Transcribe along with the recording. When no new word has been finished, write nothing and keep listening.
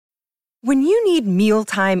When you need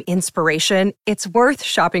mealtime inspiration, it's worth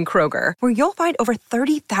shopping Kroger, where you'll find over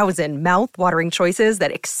 30,000 mouth-watering choices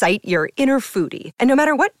that excite your inner foodie. And no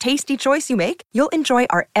matter what tasty choice you make, you'll enjoy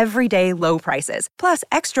our everyday low prices, plus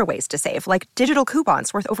extra ways to save, like digital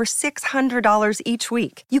coupons worth over $600 each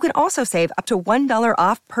week. You can also save up to $1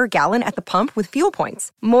 off per gallon at the pump with fuel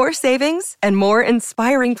points. More savings and more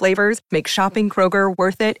inspiring flavors make shopping Kroger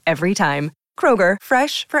worth it every time. Kroger,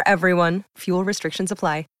 fresh for everyone. Fuel restrictions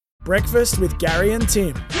apply. Breakfast with Gary and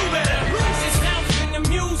Tim.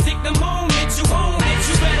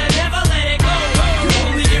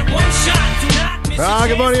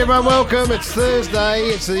 Good morning, everyone. Welcome. It's Thursday.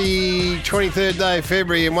 It's the 23rd day of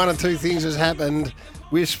February, and one of two things has happened.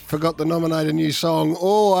 Wish forgot to nominate a new song,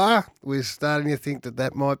 or we're starting to think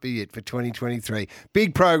that might be it for 2023.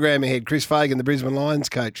 Big program ahead. Chris Fagan, the Brisbane Lions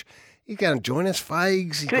coach. He's going to join us,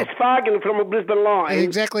 Fags. Chris Fagan from the Brisbane Lions.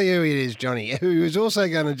 Exactly who it is, Johnny, who is also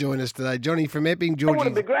going to join us today. Johnny from Epping, Georgie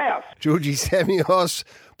Samios,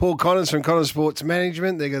 Paul Connors from Connors Sports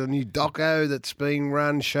Management. They've got a new doco that's being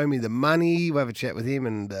run, Show Me the Money. We'll have a chat with him,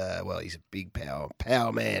 and, he's a big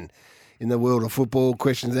power man in the world of football.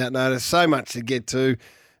 Questions out notice. So much to get to.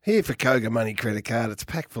 Here for Koga Money Credit Card. It's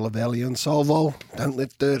packed full of value and Solvol. Don't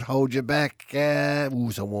let dirt hold you back.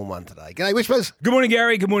 It's a warm one today. G'day, Whispers. Good morning,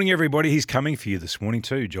 Gary. Good morning, everybody. He's coming for you this morning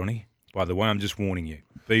too, Johnny. By the way, I'm just warning you.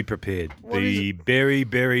 Be prepared. Be very,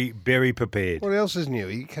 very, very prepared. What else is new?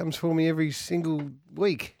 He comes for me every single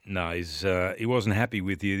week. No, he wasn't happy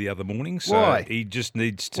with you the other morning. So Why? He just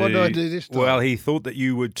needs to... What did I do this time? Well, he thought that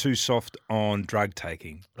you were too soft on drug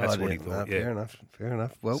taking. That's what he thought. No, fair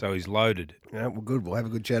enough. Well, so he's loaded. Yeah, well, good. We'll have a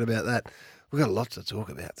good chat about that. We've got lots to talk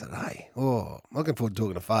about today. Looking forward to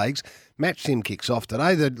talking to Fags. Match Sim kicks off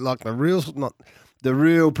today. The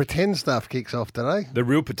real pretend stuff kicks off today. The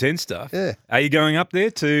real pretend stuff? Yeah. Are you going up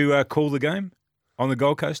there to call the game on the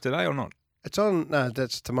Gold Coast today or not? It's on, no,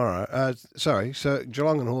 that's tomorrow. So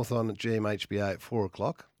Geelong and Hawthorn at GMHBA at 4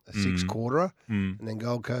 o'clock, a 6-quarterer, and then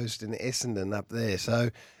Gold Coast and Essendon up there. So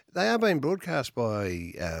they are being broadcast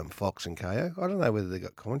by Fox and KO. I don't know whether they've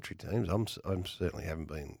got commentary teams. I'm certainly haven't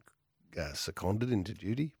been seconded into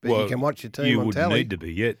duty, but you can watch your team on You telly. wouldn't need to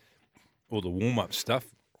be yet. All the warm-up stuff.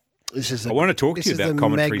 I want to talk to you about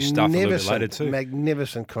commentary stuff a little bit later too.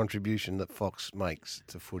 Magnificent contribution that Fox makes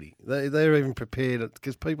to footy. They're even prepared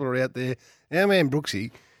because people are out there. Our man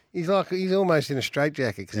Brooksy, he's almost in a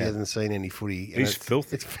straitjacket because he hasn't seen any footy. He's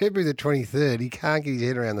filthy. It's February the 23rd. He can't get his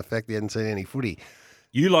head around the fact that he hasn't seen any footy.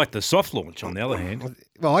 You like the soft launch, on the other hand.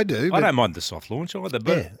 Well, I do. I don't mind the soft launch either.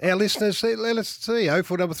 But our listeners, let us see.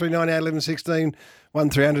 0433981116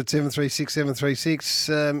 1300 736 736.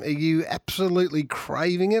 Are you absolutely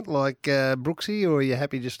craving it like Brooksy, or are you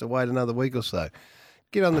happy just to wait another week or so?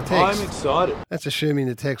 Get on the text. I'm excited. That's assuming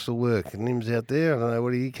the text will work. And Nim's out there. I don't know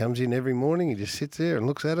what he comes in every morning. He just sits there and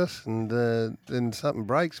looks at us, and then something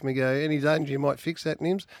breaks. And we go, any danger you might fix that,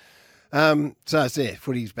 Nims? So it's there.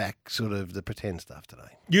 Footy's back, sort of the pretend stuff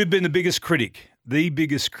today. You've been the biggest critic,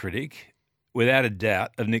 without a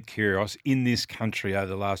doubt, of Nick Kyrgios in this country over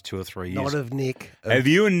the last 2 or 3 years. Not of Nick. Have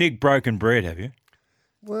you and Nick broken bread, have you?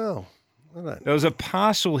 Well, I don't know. There was a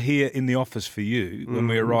parcel here in the office for you when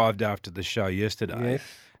we arrived after the show yesterday. Yes.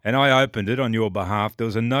 And I opened it on your behalf. There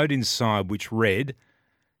was a note inside which read,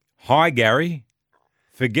 "Hi, Gary.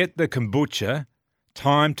 Forget the kombucha.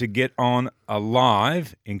 Time to get on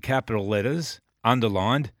alive," in capital letters,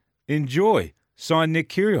 underlined. Enjoy. Signed, Nick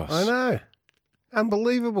Kyrgios. I know.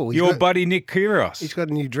 Unbelievable. Your buddy Nick Kyrgios. He's got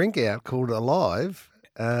a new drink out called Alive.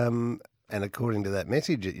 And according to that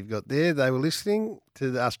message that you've got there, they were listening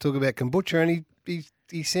to us talk about kombucha, and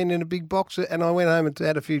he sent in a big box, and I went home and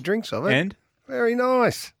had a few drinks of it. And? Very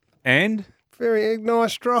nice. And? Very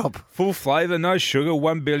nice drop. Full flavour, no sugar,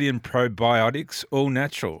 1 billion probiotics, all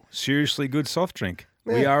natural. Seriously good soft drink.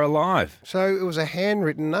 Yeah. We are alive. So it was a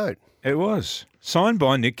handwritten note. It was. Signed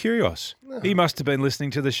by Nick Kyrgios. He must have been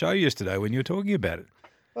listening to the show yesterday when you were talking about it.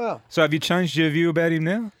 Well, So have you changed your view about him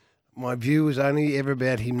now? my view was only ever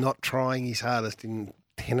about him not trying his hardest in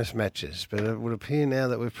tennis matches, but it would appear now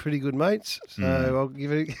that we're pretty good mates. So I'll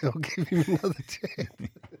give him another chance.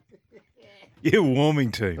 You're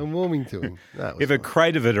warming to him. I'm warming to him. No, it was If a fine.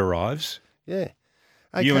 crate of it arrives, Yeah.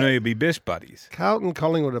 you and he will be best buddies. Carlton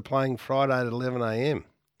Collingwood are playing Friday at 11 a.m.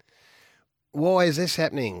 Why is this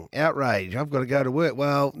happening? Outrage. I've got to go to work.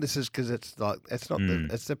 Well, this is because it's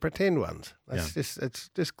the pretend ones. It's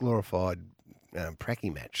just glorified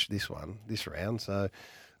pracky match, this round. So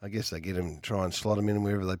I guess they get them, try and slot them in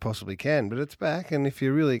wherever they possibly can. But it's back, and if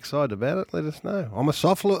you're really excited about it, let us know. I'm a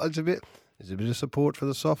soft launch. There's a bit of support for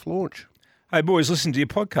the soft launch. Hey, boys, listen to your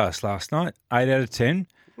podcast last night. 8 out of 10.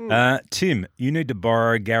 Tim, you need to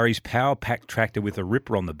borrow Gary's Power Pack tractor with a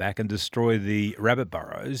ripper on the back and destroy the rabbit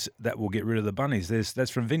burrows. That will get rid of the bunnies. That's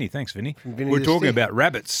from Vinny. Thanks, Vinny. We're talking about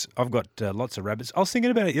rabbits. I've got lots of rabbits. I was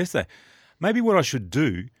thinking about it yesterday. Maybe what I should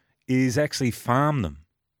do is actually farm them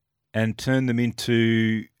and turn them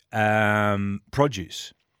into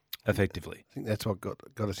produce, effectively. I think that's what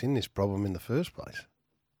got us in this problem in the first place.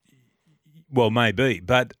 Well, maybe,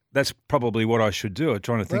 but that's probably what I should do. I'm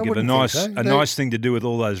trying to think of a nice thing to do with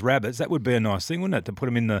all those rabbits. That would be a nice thing, wouldn't it? To put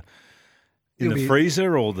them in the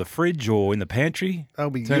freezer or the fridge or in the pantry.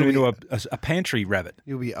 Turn them into a pantry rabbit.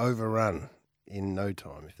 You'll be overrun in no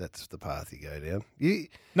time if that's the path you go down.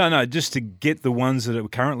 No, just to get the ones that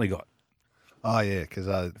we've currently got. Oh yeah,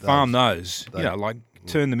 because farm those.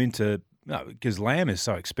 Turn them into because lamb is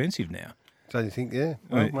so expensive now. So you think, yeah?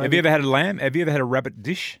 Well, have you ever had a lamb? Have you ever had a rabbit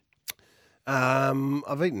dish?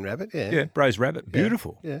 I've eaten rabbit, yeah. Yeah, braised rabbit.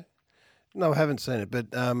 Beautiful. Yeah. No, I haven't seen it, but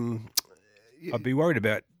I'd be worried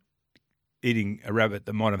about eating a rabbit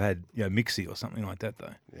that might have had mixie or something like that,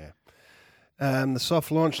 though. Yeah. The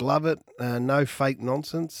soft launch, love it. No fake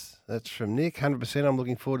nonsense. That's from Nick. 100%. I'm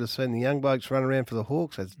looking forward to seeing the young blokes run around for the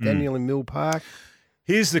Hawks. That's Daniel in Mill Park.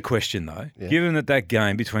 Here's the question, though. Yeah. Given that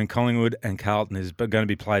game between Collingwood and Carlton is going to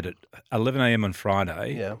be played at 11 a.m. on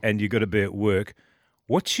Friday, and you've got to be at work,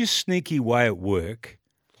 what's your sneaky way at work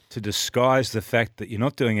to disguise the fact that you're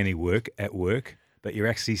not doing any work at work, but you're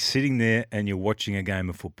actually sitting there and you're watching a game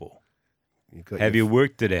of football? Have you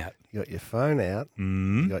worked it out? You got your phone out.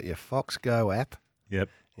 You got your Fox Go app. Yep.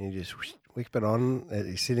 And you just whip it on.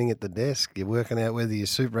 You're sitting at the desk. You're working out whether your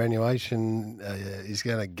superannuation is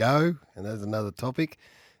going to go, and that's another topic.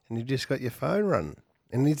 And you've just got your phone running.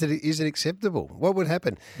 And is it acceptable? What would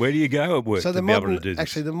happen? Where do you go at work to be able to do this?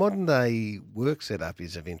 Actually, the modern day work setup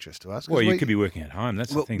is of interest to us. Well, you could be working at home.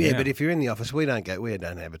 That's the thing. Yeah, but if you're in the office, we don't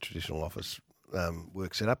have a traditional office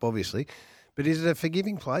work setup, obviously. But is it a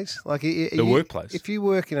forgiving place? Like the workplace? If you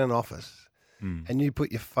work in an office and you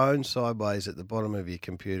put your phone sideways at the bottom of your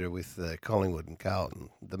computer with Collingwood and Carlton,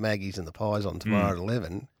 the Maggies and the Pies on tomorrow at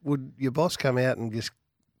 11, would your boss come out and just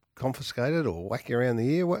confiscate it or whack you around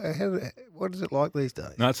the ear? What is it like these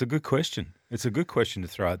days? No, it's a good question. It's a good question to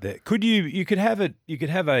throw out there. Could you could have a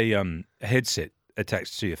headset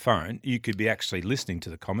attached to your phone. You could be actually listening to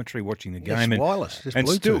the commentary, watching the game, and wireless, just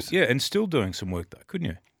Bluetooth. And still doing some work though, couldn't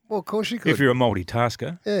you? Well, of course you could. If you're a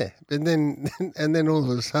multitasker. Yeah, and then all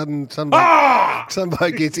of a sudden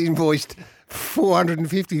somebody gets invoiced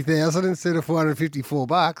 $450,000 instead of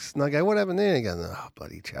 $454, and they go, "What happened there?" And he goes, "Oh,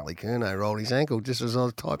 bloody Charlie Curnow rolled his ankle just as I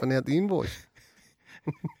was typing out the invoice."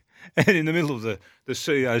 And in the middle of the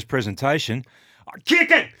CEO's presentation,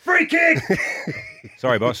 kick it, free kick.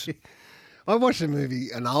 Sorry, boss. I watched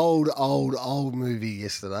an old movie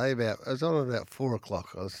yesterday. It was on about 4:00.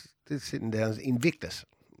 I was just sitting down. Invictus.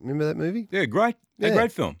 Remember that movie? Yeah, great. Yeah. A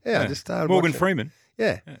great film. Yeah, I just started Morgan Freeman.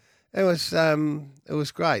 Yeah. It was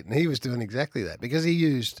great, and he was doing exactly that because he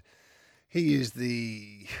used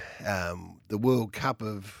the World Cup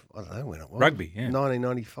of, I don't know when it was, rugby,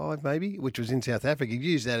 1995 maybe, which was in South Africa. He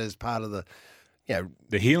used that as part of the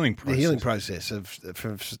healing process. The healing process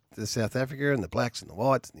from the South Africa and the blacks and the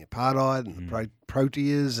whites and the apartheid and the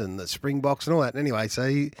Proteas and the Springboks and all that. And anyway,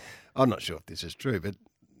 so I'm not sure if this is true, but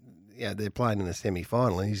they're playing in the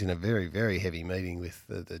semi-final, and he's in a very, very heavy meeting with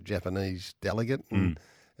the Japanese delegate, and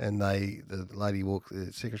the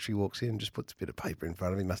secretary walks in and just puts a bit of paper in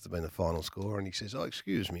front of him. Must have been the final score, and he says, "Oh,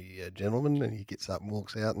 excuse me, gentlemen," and he gets up and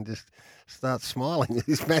walks out and just starts smiling with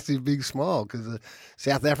this massive big smile because the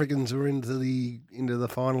South Africans were into the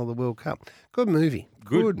final of the World Cup. Good movie.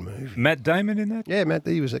 Good movie. Matt Damon in that? Yeah, Matt,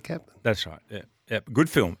 he was a captain. That's right. Yeah. Good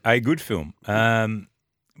film. A good film.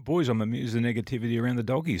 Boys, I'm amused at the negativity around the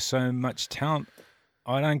doggies. So much talent.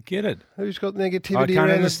 I don't get it. Who's got negativity around the doggies? I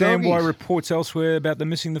can't understand why reports elsewhere about them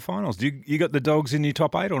missing the finals. You got the Dogs in your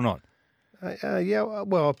top 8 or not? Yeah,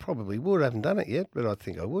 well, I probably would. I haven't done it yet, but I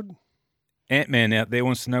think I would. Ant-Man out there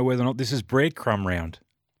wants to know whether or not this is breadcrumb round.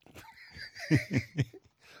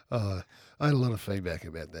 I had a lot of feedback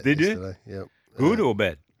about that yesterday. Did you? Yep. Good or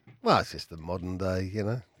bad? Well, it's just the modern day,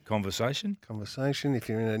 Conversation. If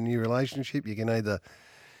you're in a new relationship, you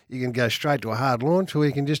can go straight to a hard launch, or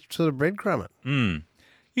you can just sort of breadcrumb it.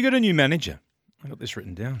 You got a new manager. I got this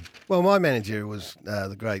written down. Well, my manager was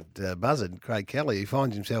the great buzzard, Craig Kelly, who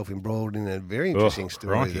finds himself embroiled in a very interesting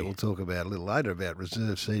story that we'll talk about a little later about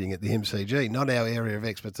reserve seating at the MCG. Not our area of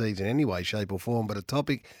expertise in any way, shape or form, but a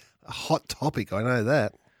hot topic, I know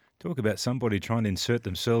that. Talk about somebody trying to insert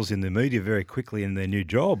themselves in the media very quickly in their new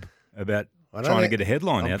job about trying to get a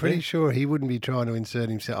headline out there. I'm pretty sure he wouldn't be trying to insert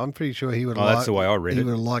himself. I'm pretty sure he would. That's the way I read it. He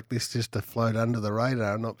would have liked this just to float under the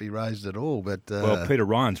radar and not be raised at all. But well, Peter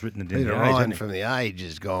Ryan's written it in Peter the Ryan Age. from the Age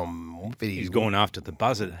has gone. He's gone after the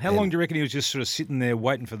buzzard. How long do you reckon he was just sort of sitting there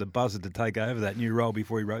waiting for the buzzard to take over that new role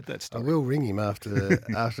before he wrote that I story? will ring him after.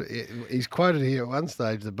 He's quoted here at one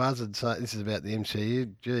stage. The buzzard. This is about the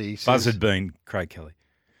MCG. He says, Buzzard being Craig Kelly.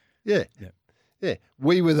 Yeah.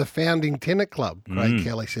 We were the founding tenant club. Craig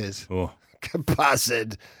Kelly says. Oh.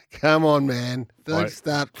 Buzzard, come on, man! Don't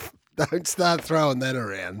start throwing that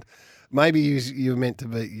around. Maybe you meant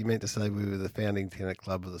to say we were the founding tenant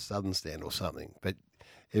club of the Southern Stand or something. But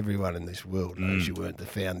everyone in this world knows you weren't the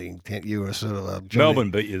founding tenant. You were sort of a Melbourne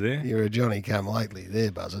beat you there. You were a Johnny come lately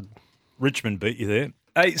there, Buzzard. Richmond beat you there.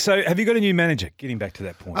 Hey, so have you got a new manager? Getting back to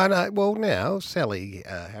that point. I know. Well, now Sally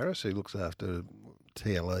Harris, who looks after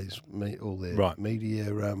TLE's all their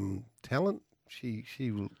media talent. She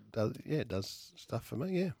does stuff for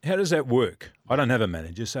me, yeah. How does that work? I don't have a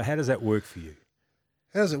manager, so how does that work for you?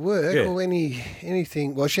 How does it work? Yeah. Well,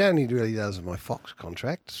 anything. Well, she only really does my Fox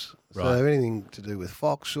contracts. Right. So anything to do with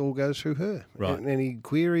Fox all goes through her. Right. Any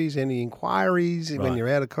queries, any inquiries, when you're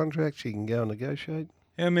out of contract, she can go and negotiate.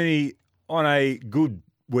 How many, on a good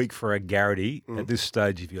week for a Garrity at this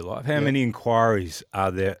stage of your life, how many inquiries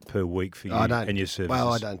are there per week for you and your services?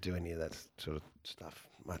 Well, I don't do any of that sort of stuff.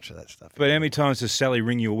 Much of that stuff. But how many times does Sally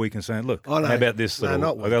ring you a week and say, "Look, how about this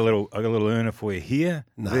little? I got a little earner for you here,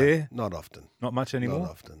 there." Not often. Not much anymore.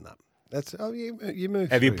 Not often. No. That's you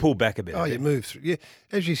move. Have you pulled back a bit? Oh, you move through. Yeah,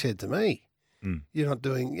 as you said to me, you're not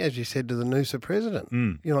doing. As you said to the Noosa president,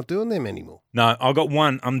 you're not doing them anymore. No, I got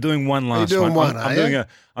one. I'm doing one last You're doing one. one.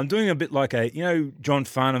 I'm doing a bit like a John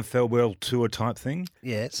Farnham farewell tour type thing.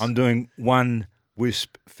 Yes. I'm doing one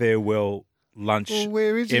Wisp farewell lunch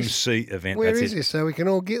where is MC event. Where That's is it. this? So we can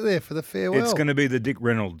all get there for the farewell. It's going to be the Dick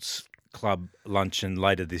Reynolds Club luncheon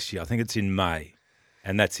later this year. I think it's in May,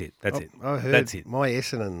 and that's it. That's it. I heard that's it. my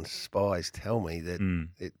Essendon spies tell me that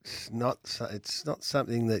it's not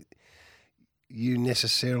something that you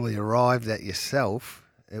necessarily arrived at yourself.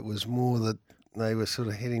 It was more that they were sort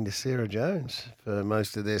of heading to Sarah Jones for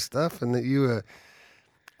most of their stuff, and that you were.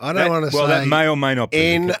 I don't want to say. Well, that may or may not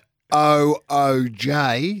be.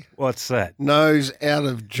 NOOJ. What's that? Nose out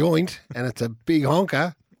of joint, and it's a big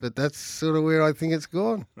honker, but that's sort of where I think it's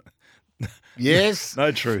gone. Yes.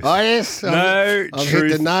 No truth. Oh, yes. No I've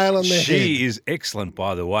truth. hit the nail on the head. She is excellent,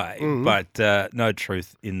 by the way, but no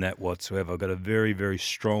truth in that whatsoever. I've got a very, very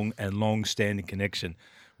strong and long-standing connection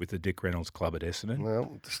with the Dick Reynolds Club at Essendon.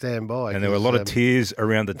 Well, stand by. And there were a lot of tears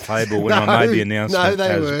around the table when I made the announcement. No,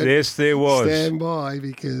 they weren't. Yes, there was. Stand by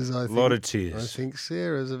because I think, a lot of tears. I think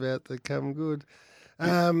Sarah's about to come good.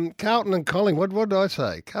 Carlton and Collingwood, what did I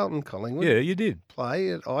say? Carlton and Collingwood. Yeah, you did.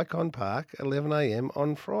 Play at Icon Park, 11 a.m.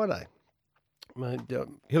 on Friday. Mate,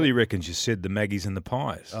 Hilly reckons you said the Maggies and the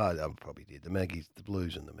Pies. Oh, I probably did. The Maggies, the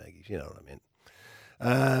Blues and the Maggies, you know what I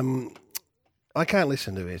meant. I can't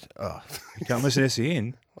listen to it. Oh, you can't listen to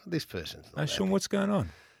SEN? Well, this person's not. No, Sean, what's going on?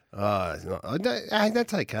 Oh, it's not. Hey,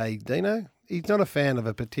 that's okay, Dino. He's not a fan of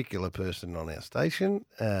a particular person on our station.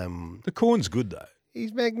 The corn's good, though.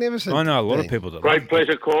 He's magnificent. I know a lot of people that Great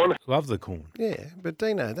pleasure, Corn. love the corn. Yeah, but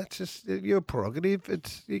Dino, that's just your prerogative.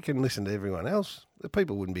 You can listen to everyone else. The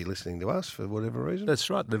people wouldn't be listening to us for whatever reason. That's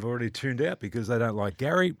right. They've already tuned out because they don't like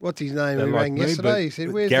Gary. What's his name? They He like rang me, yesterday. but He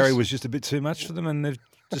said, "Where's Gary this?" was just a bit too much for them, and they've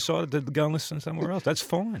decided to go and listen somewhere else. That's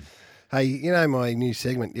fine. Hey, you know my new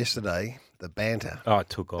segment yesterday, the banter. Oh, it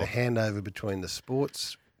took off. The handover between the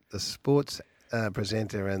sports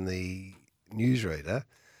presenter and the newsreader,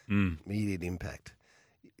 immediate impact.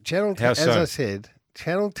 Channel 10, How as so? I said,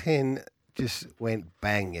 Channel 10 just went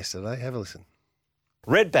bang yesterday. Have a listen.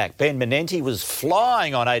 Redback Ben Menenti was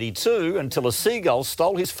flying on 82 until a seagull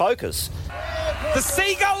stole his focus. The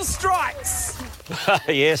seagull strikes.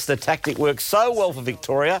 Yes, the tactic worked so well for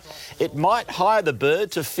Victoria, it might hire the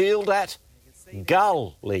bird to field at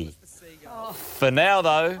Gully. For now,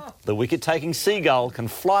 though, the wicket-taking seagull can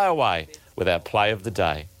fly away with our play of the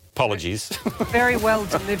day. Apologies. Very well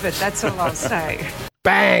delivered, that's all I'll say.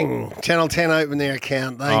 Bang! Channel 10 opened their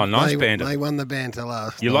account. Nice banter. They won the banter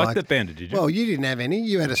last You night. liked that banter, did you? Well, you didn't have any.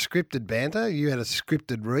 You had a scripted banter. You had a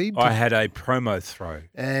scripted read. I had a promo throw.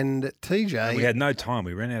 And TJ We had no time.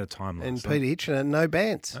 We ran out of time last and night. Peter Hitchin had no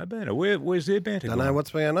bants. No banter. Where's their banter Don't gone? know what's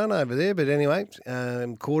going on over there, but anyway,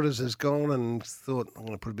 Quarters has gone and thought, I'm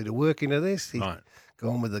going to put a bit of work into this. He's Right.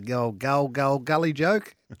 gone with the gully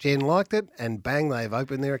joke. Jen liked it, and bang, they've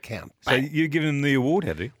opened their account. So you give them the award,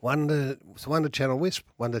 have you? One to Channel Wisp,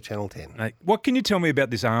 one to Channel 10. Hey, what can you tell me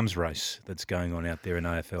about this arms race that's going on out there in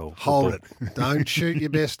AFL? Hold football? it. Don't shoot your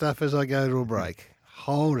best stuff as I go to a break.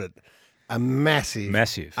 Hold it. a massive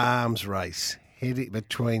Massive. arms race heading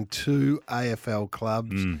between two AFL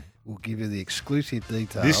clubs. We'll give you the exclusive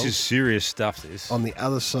details. This is serious stuff, this. On the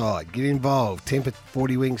other side, get involved. Tempur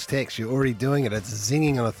 40 Wings text. You're already doing it. It's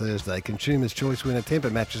zinging on a Thursday. Consumer's Choice winner.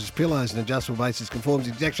 Tempur mattresses, pillows, and adjustable bases conforms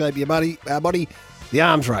the exact shape of your body. The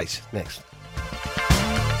arms race. Next.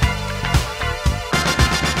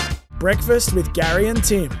 Breakfast with Gary and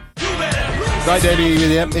Tim. Great day to be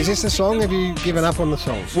with you. Is this the song? Have you given up on the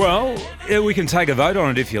songs? Well, yeah, we can take a vote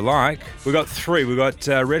on it if you like. We've got three. We've got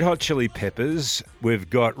Red Hot Chili Peppers. We've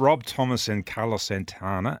got Rob Thomas and Carlos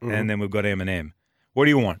Santana. And then we've got Eminem. What do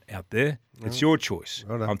you want out there? It's your choice.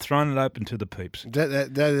 Right on. I'm throwing it open to the peeps. They're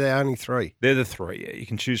the only three. They're the three, yeah. You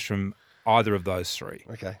can choose from either of those three.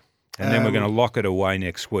 Okay. And then we're going to lock it away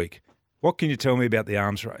next week. What can you tell me about the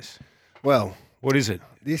arms race? Well, What is it?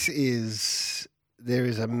 There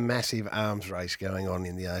is a massive arms race going on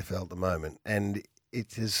in the AFL at the moment, and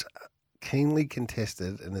it is keenly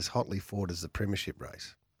contested and as hotly fought as the premiership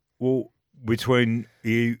race. Well, between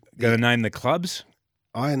you going to name the clubs?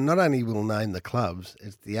 I not only will name the clubs,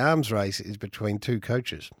 it's the arms race is between two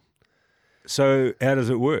coaches. So how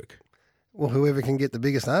does it work? Well, whoever can get the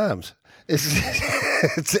biggest arms.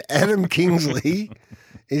 It's Adam Kingsley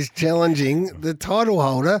is challenging the title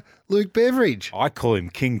holder, Luke Beveridge. I call him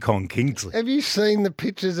King Kong Kingsley. Have you seen the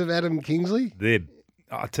pictures of Adam Kingsley?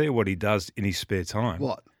 I'll tell you what he does in his spare time.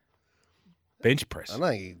 What? Bench press. I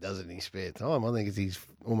know he does it in his spare time. I think it's his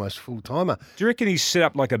almost full-timer. Do you reckon he's set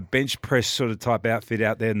up like a bench press sort of type outfit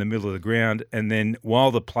out there in the middle of the ground, and then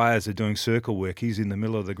while the players are doing circle work, he's in the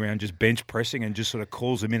middle of the ground just bench pressing and just sort of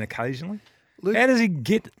calls them in occasionally? Luke, How does he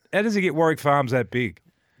get Warwick Farms that big?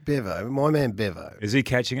 Bevo, my man Bevo. Is he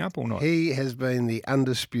catching up or not? He has been the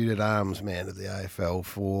undisputed arms man of the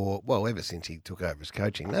AFL ever since he took over as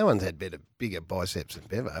coaching. No one's had bigger biceps than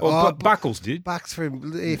Bevo. Well, Buckles did. Bucks for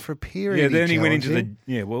a period. Yeah, then he went into challenged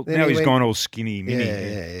the. him. Yeah, well, Then now he he's went- gone all skinny mini.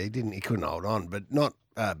 Yeah, he couldn't hold on, but not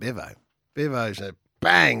Bevo. Bevo's a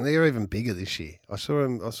bang. They're even bigger this year. I saw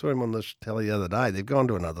him on the telly the other day. They've gone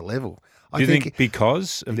to another level. Do you think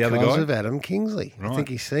because of the other Because guy? of Adam Kingsley. I Right. think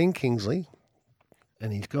he's seen Kingsley,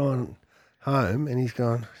 and he's gone home and he's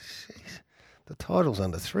gone, "Jeez, the title's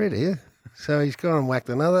under threat here." So he's gone and whacked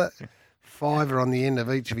another fiver on the end of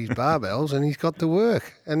each of his barbells, and he's got to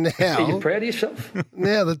work. And now, Are you proud of yourself?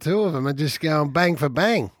 now the two of them are just going bang for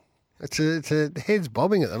bang. It's a heads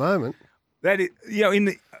bobbing at the moment. That is,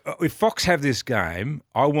 if Fox have this game,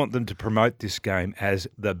 I want them to promote this game as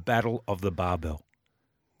the Battle of the Barbell.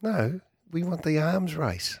 No, we want the arms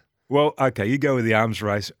race. Well, okay, you go with the arms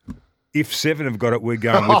race. If Seven have got it, we're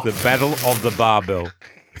going with the Battle of the Barbell.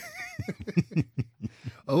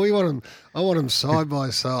 Oh, we want them. I want them side by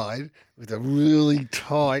side with a really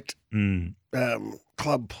tight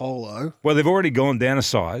club polo. Well, they've already gone down a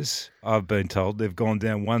size, I've been told. They've gone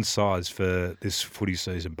down one size for this footy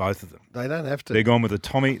season, both of them. They don't have to. They're going with a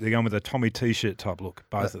Tommy T-shirt type look,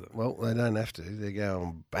 both of them. Well, they don't have to. They're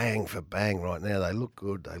going bang for bang right now. They look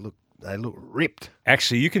good. They look ripped.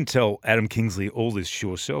 Actually, you can tell Adam Kingsley all this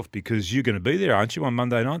yourself because you're going to be there, aren't you, on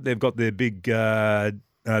Monday night? They've got their big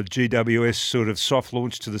GWS sort of soft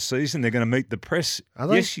launch to the season. They're going to meet the press. Are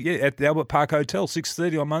they? Yes, yeah, at the Albert Park Hotel,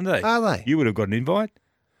 6:30 on Monday. Are they? You would have got an invite.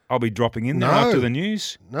 I'll be dropping in there No. after the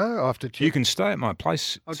news. No, I have to check. You can stay at my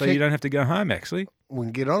place I'll so check. you don't have to go home, actually. We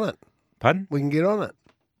can get on it. Pardon? We can get on it.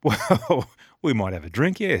 Well, we might have a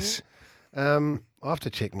drink, yes. I have to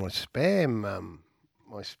check my spam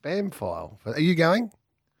file. Are you going?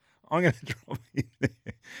 I'm going to drop in there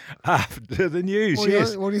after the news, What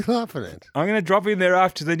yes. are you laughing at? I'm going to drop in there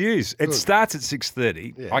after the news. It Good. starts at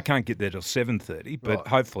 6:30. Yeah. I can't get there till 7:30, but Right.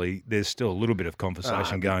 hopefully there's still a little bit of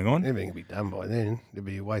conversation going on. Everything will be done by then. It'll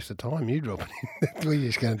be a waste of time you dropping in. You're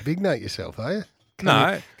just going to big note yourself, are you?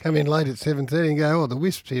 Come in late at 7:30 and go, the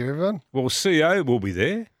Wisps here, everyone. Well, CEO will be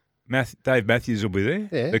there. Dave Matthews will be there.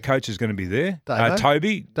 Yeah. The coach is going to be there.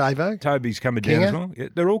 Davo. Toby's coming down Kinger. as well. Yeah,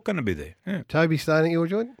 they're all going to be there. Yeah. Toby staying at your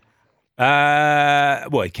joint?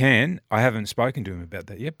 Well, he can. I haven't spoken to him about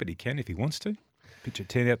that yet, but he can if he wants to. Pitch a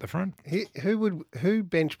 10 out the front. Who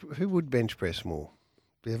would bench press more,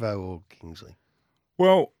 Bevo or Kingsley?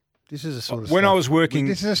 Well, This is a sort of when stuff, I was working,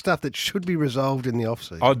 This is the stuff that should be resolved in the off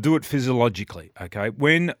season. I'll do it physiologically, okay?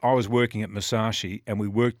 When I was working at Musashi and we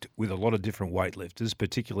worked with a lot of different weightlifters,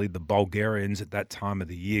 particularly the Bulgarians at that time of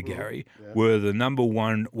the year, Gary, were the number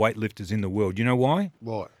one weightlifters in the world. You know why?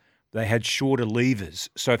 Why? They had shorter levers.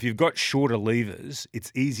 So if you've got shorter levers, it's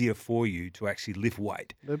easier for you to actually lift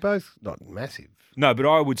weight. They're both not massive. No, but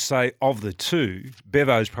I would say of the two,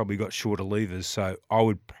 Bevo's probably got shorter levers, so I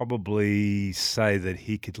would probably say that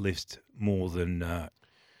he could lift more than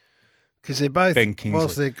Because they're both, Ben Kingsley.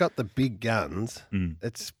 whilst they've got the big guns,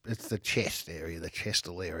 it's the chest area, the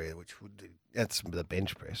chestal area, that's the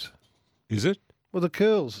bench press. Is it? Well, the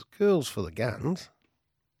curls for the guns.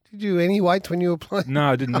 Did you do any weights when you were playing?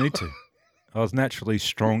 No, I didn't need to. I was naturally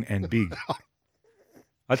strong and big.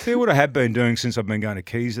 I tell you what I have been doing since I've been going to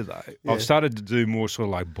Keezer though. Yeah. I've started to do more sort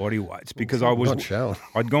of like body weights because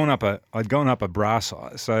I'd gone up a bra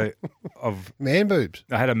size, so man boobs.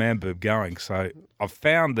 I had a man boob going, so I've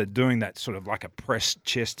found that doing that sort of like a pressed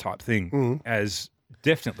chest type thing has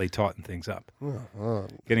definitely tightened things up.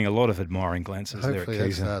 Getting a lot of admiring glances there at Keezer. Hopefully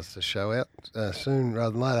that starts to show out soon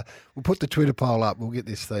rather than later. We'll put the Twitter poll up. We'll get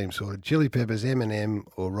this theme sorted. Chili Peppers, Eminem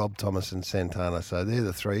or Rob Thomas and Santana. So they're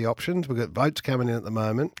the three options. We've got votes coming in at the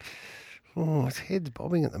moment. Oh, his head's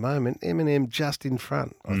bobbing at the moment. Eminem just in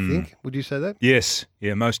front, I think. Would you say that? Yes.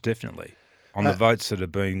 Yeah, most definitely. On the votes that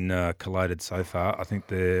have been collated so far, I think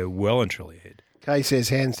they're well and truly ahead. Kay says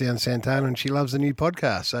hands down Santana, and she loves the new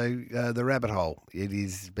podcast. So The Rabbit Hole, it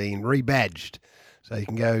is being rebadged. So you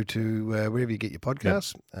can go to wherever you get your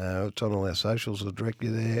podcasts. Yep. It's on all our socials. It'll direct you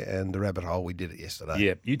there. And The Rabbit Hole, we did it yesterday.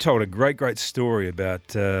 Yeah, you told a great story about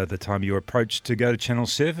the time you were approached to go to Channel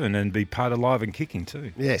 7 and be part of Live and Kicking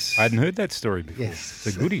too. Yes. I hadn't heard that story before. Yes.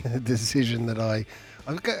 It's a goodie. A decision that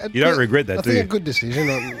you don't regret that, do you? I think a good decision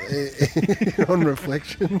on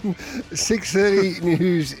reflection. 6:30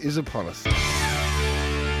 news is upon us.